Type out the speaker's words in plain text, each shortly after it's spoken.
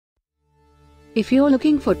If you're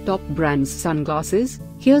looking for top brands sunglasses,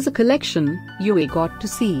 here's a collection you got to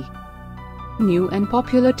see. New and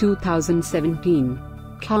popular 2017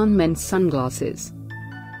 Cannes men's sunglasses.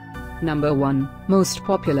 Number 1, most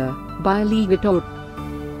popular, by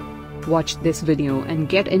Aligatorr. Watch this video and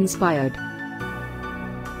get inspired.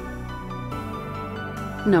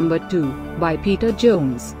 Number 2, by Peter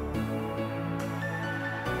Jones.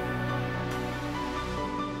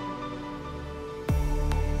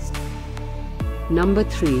 Number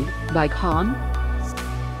 3, by Cannes.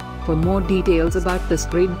 For more details about this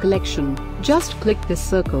great collection, just click this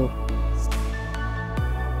circle.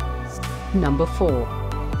 Number 4.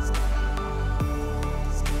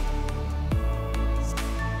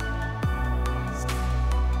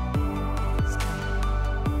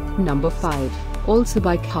 Number 5, also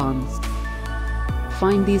by Cannes.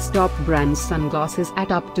 Find these top brand sunglasses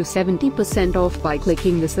at up to 70% off by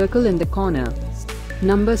clicking the circle in the corner.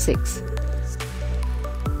 Number 6.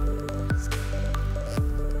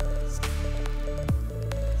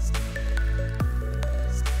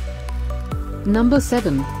 Number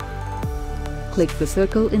 7. Click the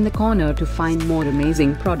circle in the corner to find more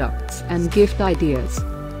amazing products and gift ideas.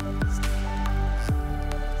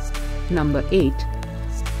 Number 8.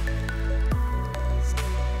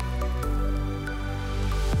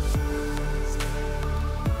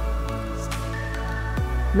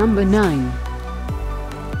 Number 9.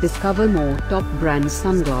 Discover more top brand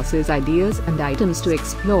sunglasses ideas and items to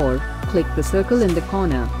explore, click the circle in the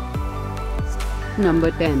corner.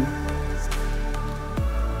 Number 10.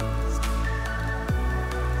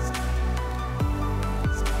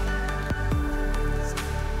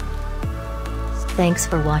 Thanks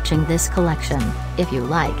for watching this collection. If you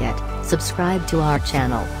like it, subscribe to our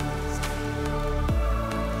channel.